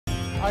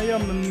I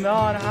am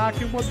not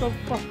hacking. What the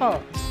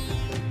fuck?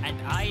 And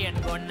I am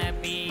gonna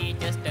be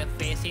just a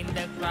face in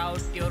the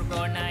crowd. You're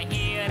gonna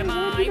hear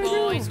my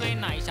voice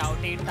when I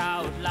shout it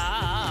out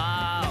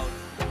loud.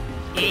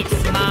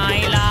 It's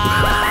my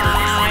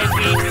life,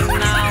 it's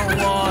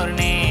now or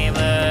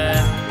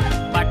never.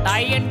 But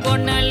I ain't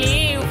gonna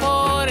live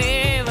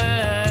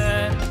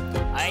forever.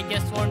 I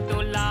just want to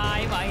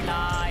live, I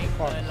like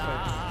the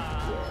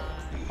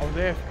life. I was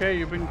AFK,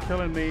 you've been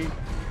killing me.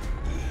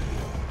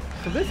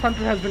 So this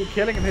hunter has been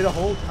killing me the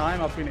whole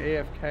time I've been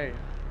AFK.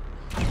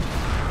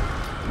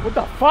 What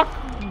the fuck?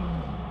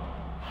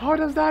 How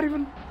does that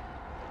even...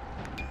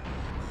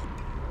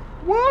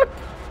 What?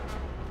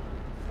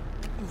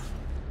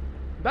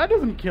 That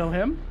doesn't kill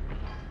him.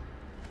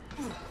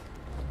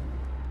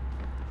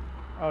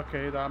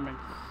 Okay, that makes...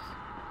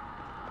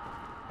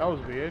 That was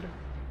weird.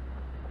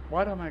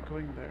 Why am I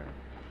going there?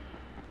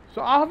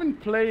 So I haven't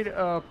played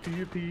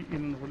PvP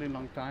in a really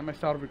long time. I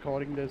started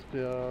recording this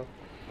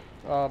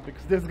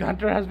because this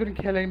hunter has been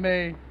killing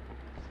me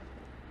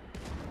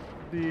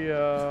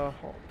the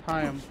whole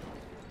time.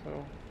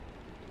 So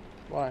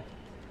why?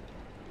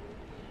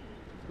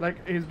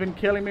 Like he's been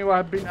killing me while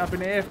I've been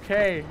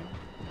AFK,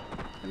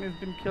 and he's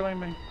been killing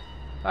me.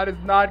 That is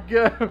not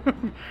good.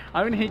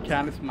 I mean, he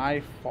can. It's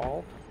my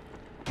fault.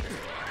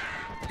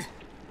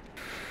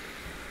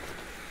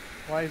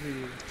 Why is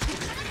he?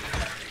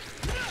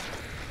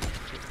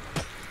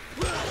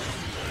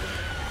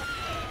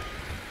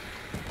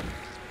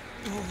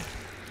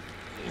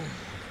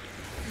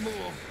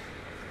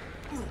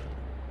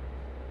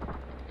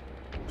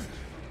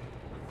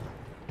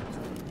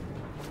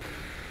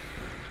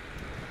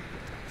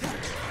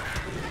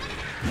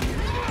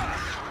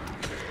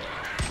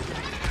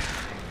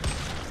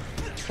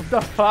 What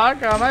the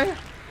fuck am I?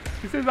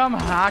 He says I'm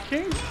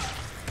hacking?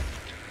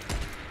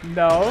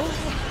 No.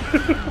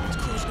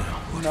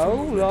 No,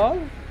 lol.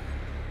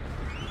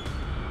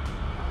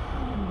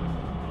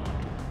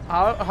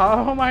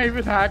 How am I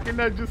even hacking?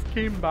 I just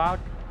came back.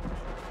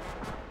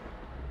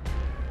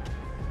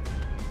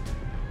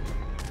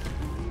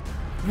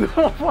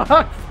 For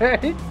fuck's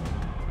sake!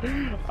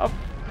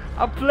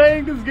 I'm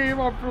playing this game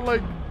after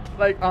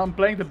like I'm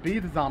playing to beat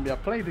the zombie. I'm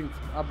playing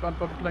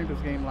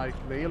this game like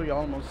daily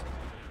almost,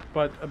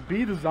 but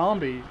beat the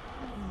zombie.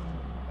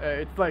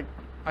 It's like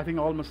I think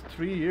almost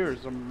 3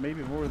 years or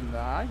maybe more than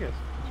that. I guess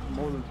it's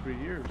more than 3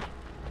 years.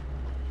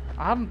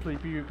 I haven't played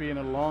PvP in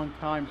a long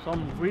time, so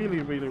I'm really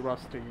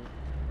rusty,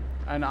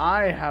 and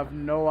I have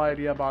no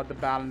idea about the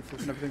balances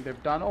and everything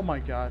they've done. Oh my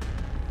god,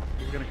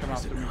 he's gonna come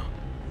after me.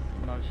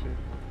 No shit.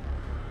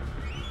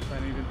 I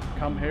need to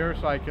come here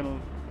so I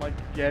can like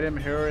get him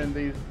here in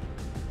these.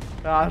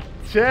 Ah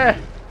shit!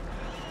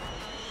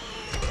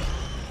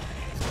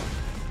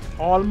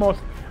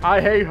 Almost.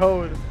 I hate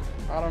Howl.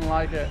 I don't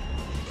like it.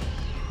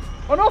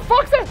 Oh no!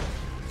 Fuck it!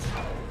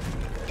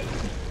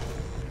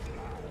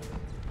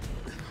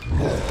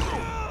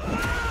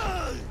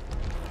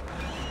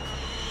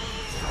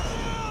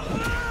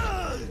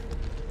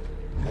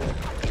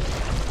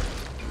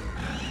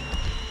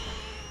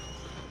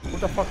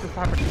 What the fuck is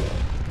happening?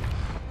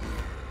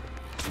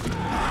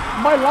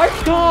 My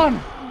light's gone!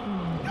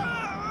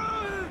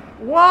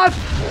 What?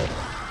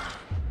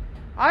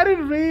 I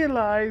didn't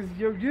realize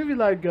your UV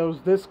light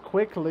goes this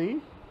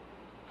quickly.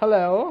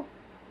 Hello?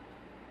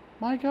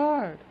 My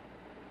god.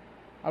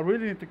 I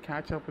really need to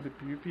catch up with the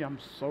PvP. I'm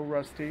so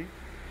rusty.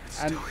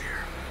 And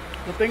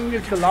the thing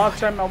is, the last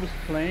time I was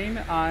playing,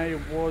 I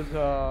was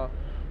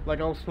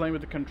playing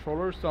with the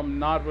controller, so I'm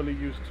not really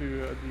used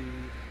to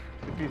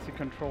the PC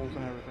controls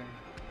and everything.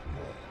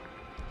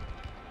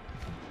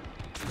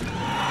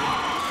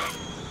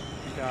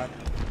 God.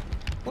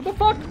 What the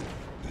fuck?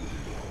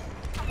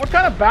 What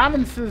kind of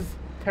balances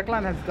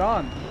Techland has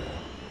done?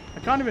 I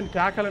can't even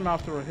tackle him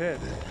after a hit.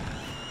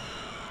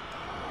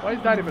 Why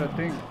is that even a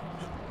thing?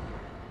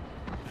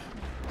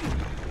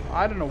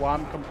 I don't know why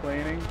I'm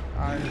complaining.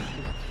 I just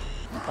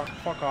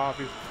fuck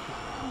off.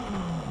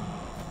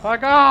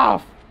 Fuck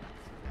off!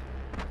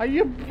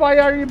 Why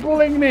are you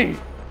bullying me?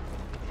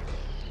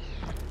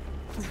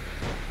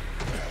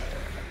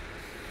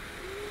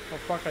 The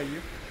fuck are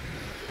you?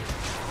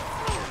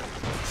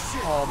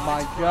 Oh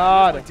my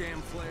god!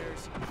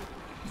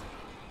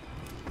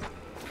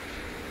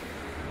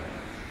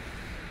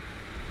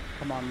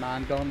 Come on,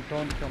 man! Don't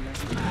kill me.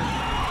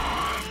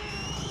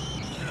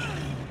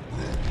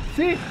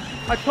 See,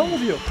 I told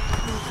you.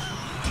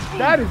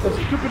 That is the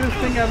stupidest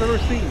thing I've ever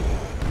seen.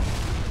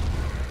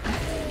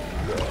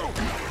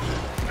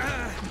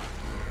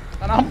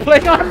 And I'm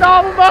playing on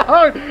normal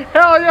mode.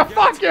 Hell yeah!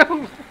 Fuck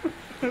you!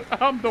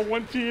 I'm the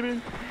one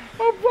cheating.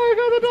 I'm playing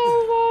on the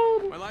normal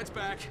mode. My light's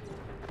back.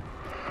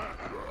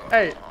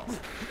 Hey,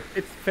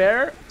 it's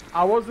fair.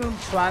 I wasn't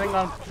planning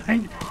on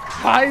playing.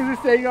 Why is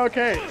he saying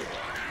okay?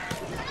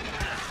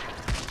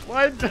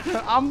 What?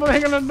 I'm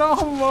playing in a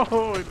normal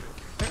mode.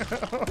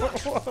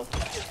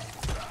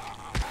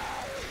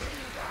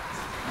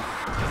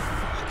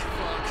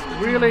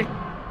 Really?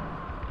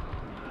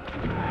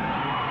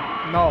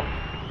 No.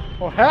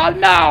 Oh hell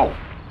no!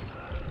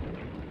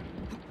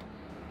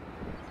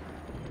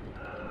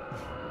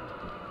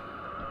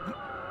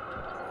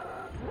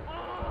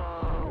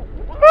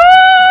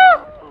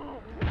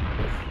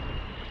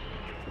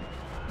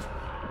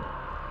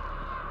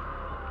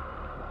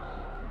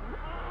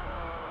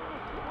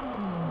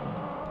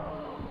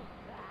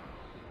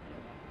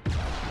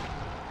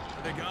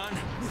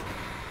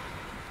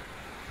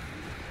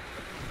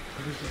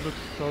 This looks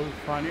so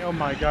funny. Oh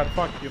my god,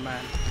 fuck you,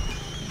 man.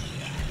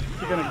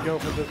 You're gonna go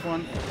for this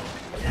one.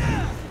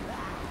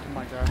 Oh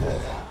my god.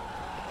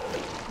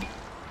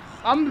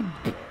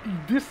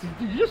 You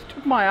just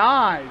took my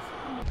eyes.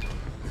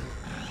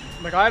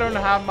 Like, I don't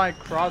have my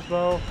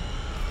crossbow,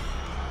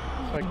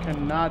 so I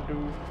cannot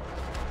do.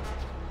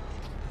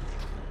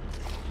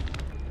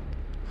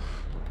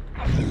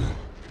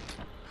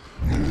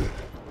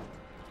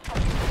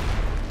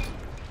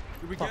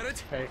 Did we get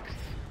it? Sakes.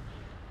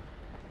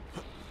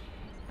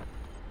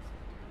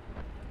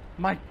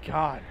 My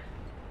god.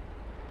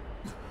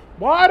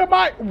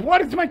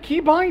 What is my key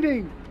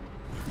binding?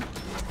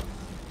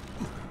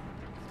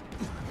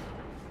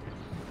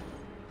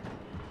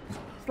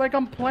 It's like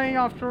I'm playing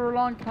after a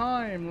long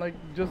time, like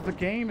just the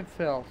game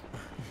itself.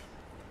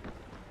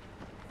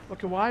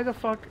 Okay, why the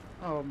fuck?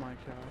 Oh my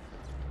god.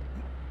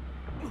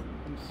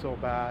 I'm so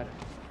bad.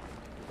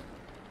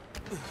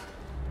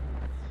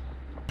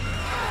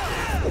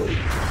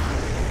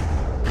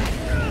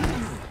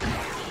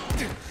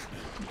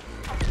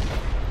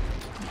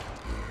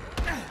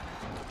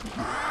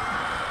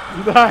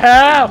 The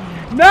hell?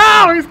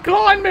 No! He's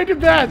clawing me to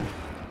death!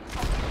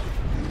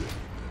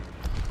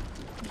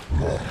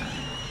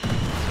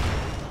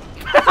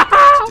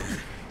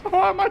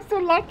 Oh, am I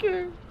still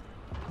lucky?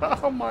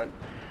 Oh my...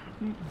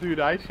 Dude,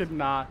 I should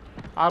not...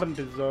 I don't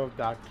deserve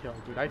that kill,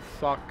 dude. I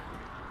suck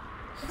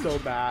so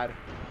bad.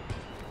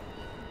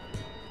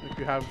 Like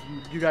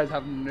you guys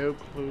have no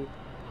clue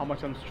how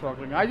much I'm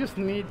struggling. I just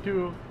need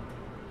to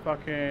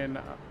fucking...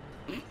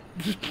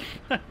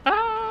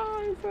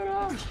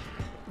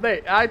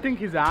 Wait, I think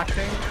he's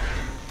acting.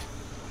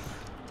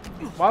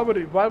 Why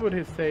would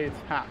he say it's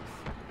hacks?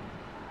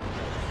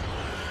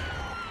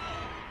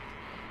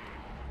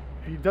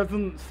 He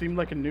doesn't seem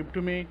like a noob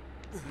to me.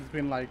 He's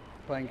been like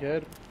playing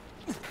good.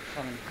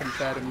 I mean,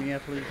 compared to me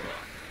at least.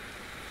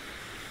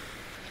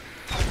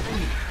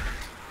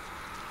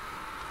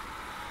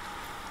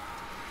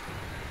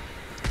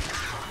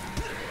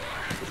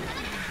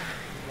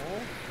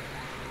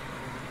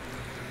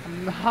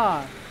 I'm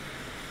not.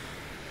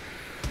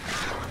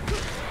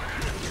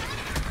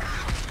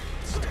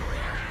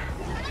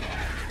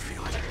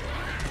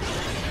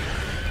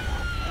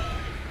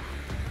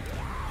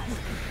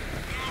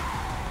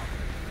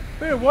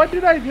 Wait, what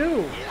did I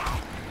do?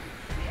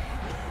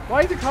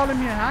 Why is he calling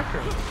me a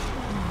hacker?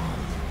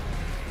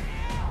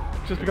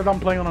 Just because I'm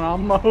playing on an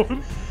arm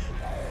mode?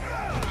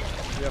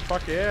 Yeah,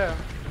 fuck yeah.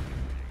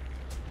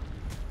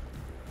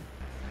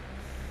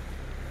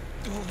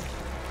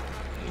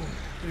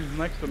 He's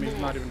next to me, he's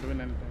not even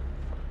doing anything.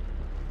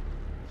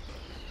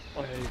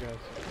 Oh, hey, you guys.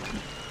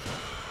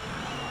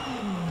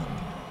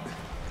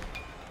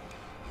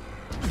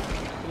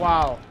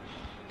 Wow.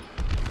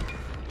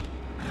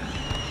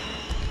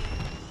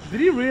 Did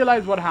he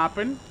realize what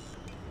happened?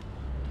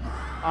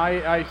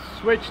 I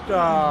switched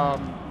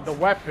the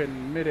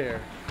weapon midair.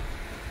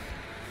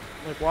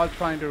 Like while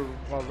trying to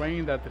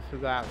rain that this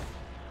is ass.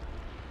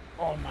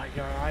 Oh my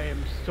god, I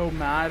am so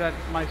mad at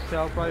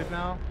myself right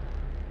now.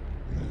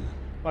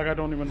 Like I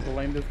don't even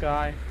blame this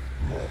guy.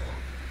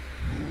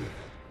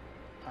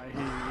 He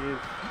is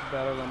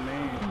better than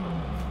me.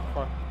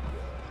 Fuck.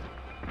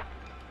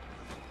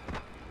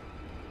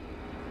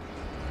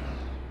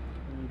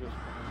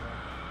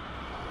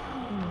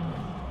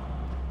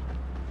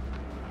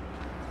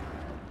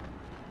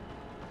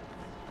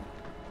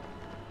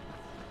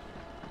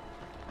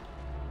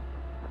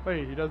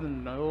 Wait, he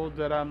doesn't know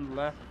that I'm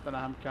left and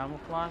I'm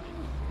camouflaged?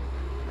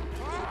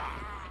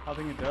 I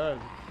think he does.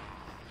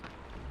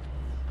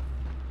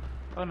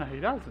 Oh no,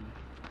 he doesn't.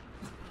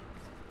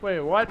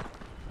 Wait, what?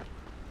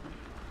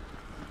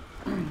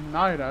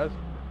 Now he does.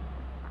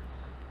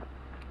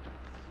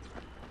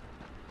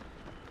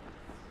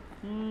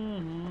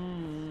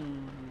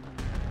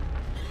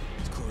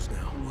 It's closed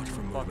now. Watch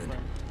for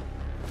movement.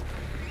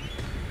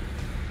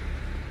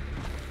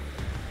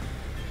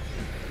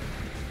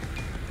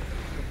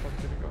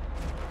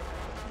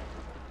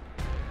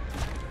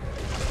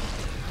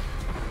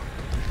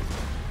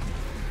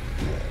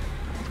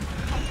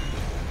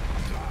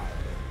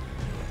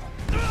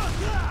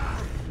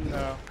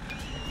 No.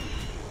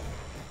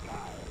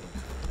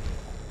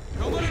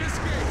 Don't let it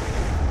escape.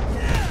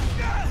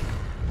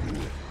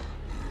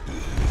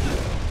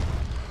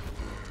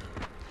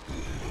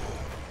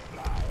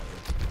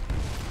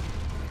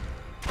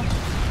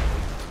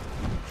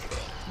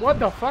 What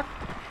the fuck?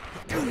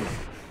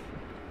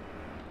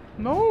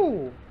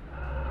 No!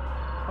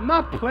 I'm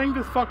not playing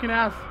this fucking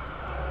ass.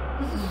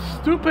 This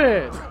is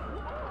stupid.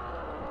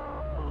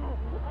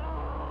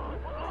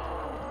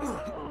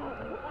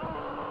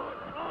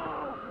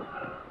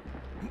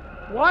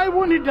 Why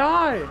wouldn't he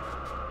die?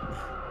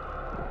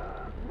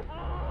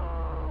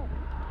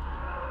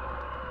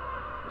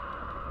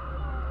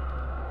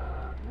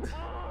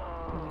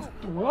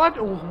 What?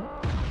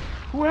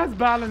 Who has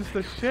balanced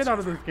the shit out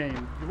of this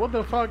game? What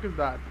the fuck is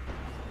that?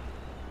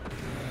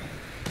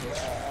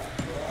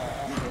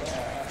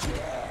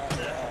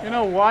 You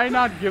know, why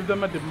not give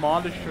them a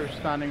demolisher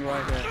standing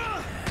right there?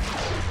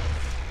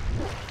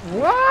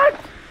 What?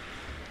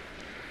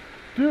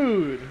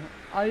 Dude,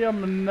 I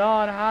am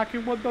not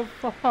hacking. What the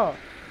fuck?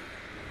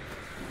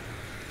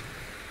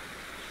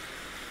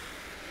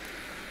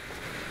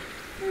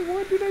 Hey,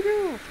 what did I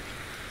do?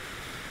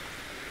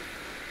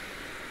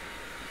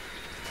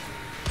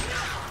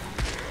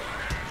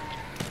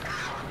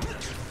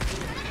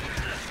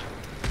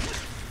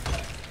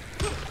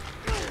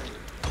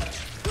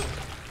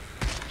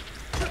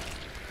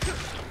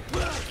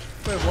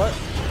 Wait, what?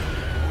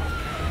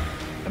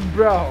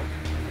 Bro,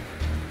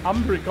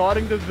 I'm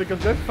recording this because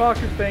this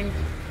fucking thing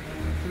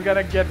is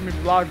gonna get me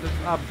blocked,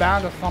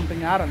 banned or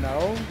something, I don't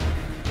know.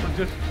 For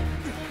just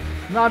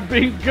not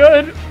being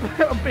good,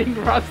 being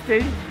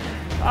rusty.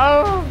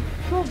 Oh,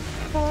 so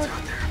fuck.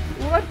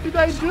 What did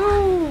I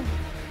do?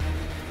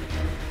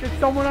 Can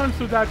someone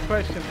answer that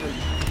question,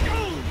 please?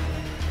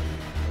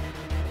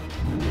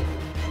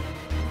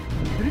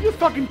 Did you just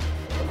fucking...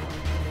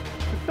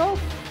 What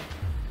the?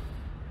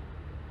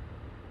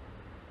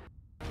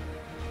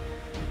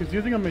 He's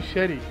using a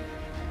machete.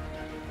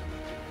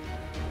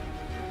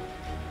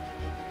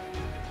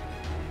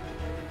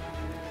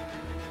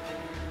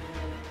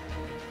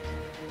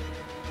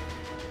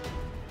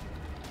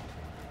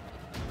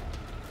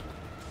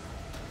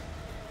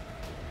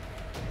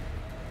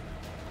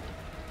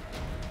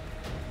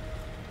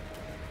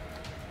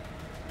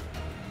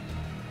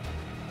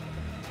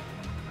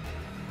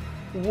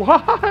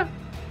 What?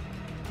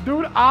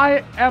 Dude,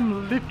 I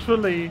am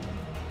literally...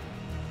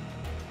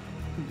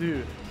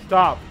 Dude,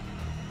 stop.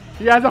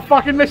 He has a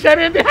fucking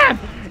machete in the hand!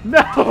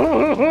 No!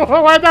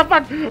 What the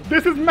fuck?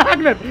 This is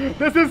magnet!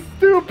 This is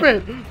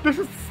stupid! This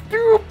is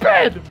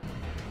stupid!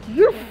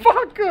 You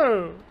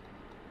fucker!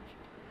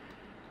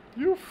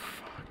 You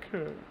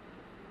fucker!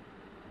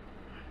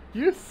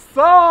 You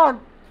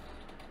suck!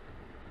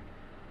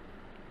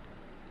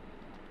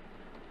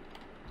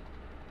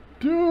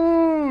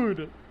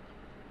 Dude!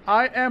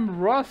 I am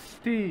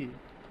rusty!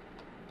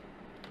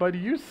 But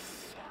you suck.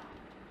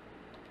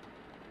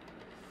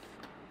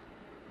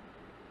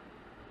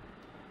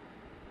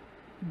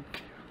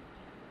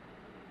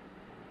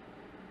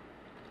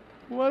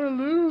 What a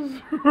loser!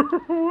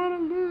 What a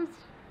loser!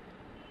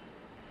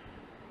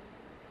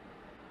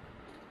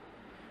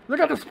 Look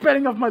at the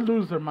spelling of my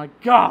loser, my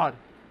god!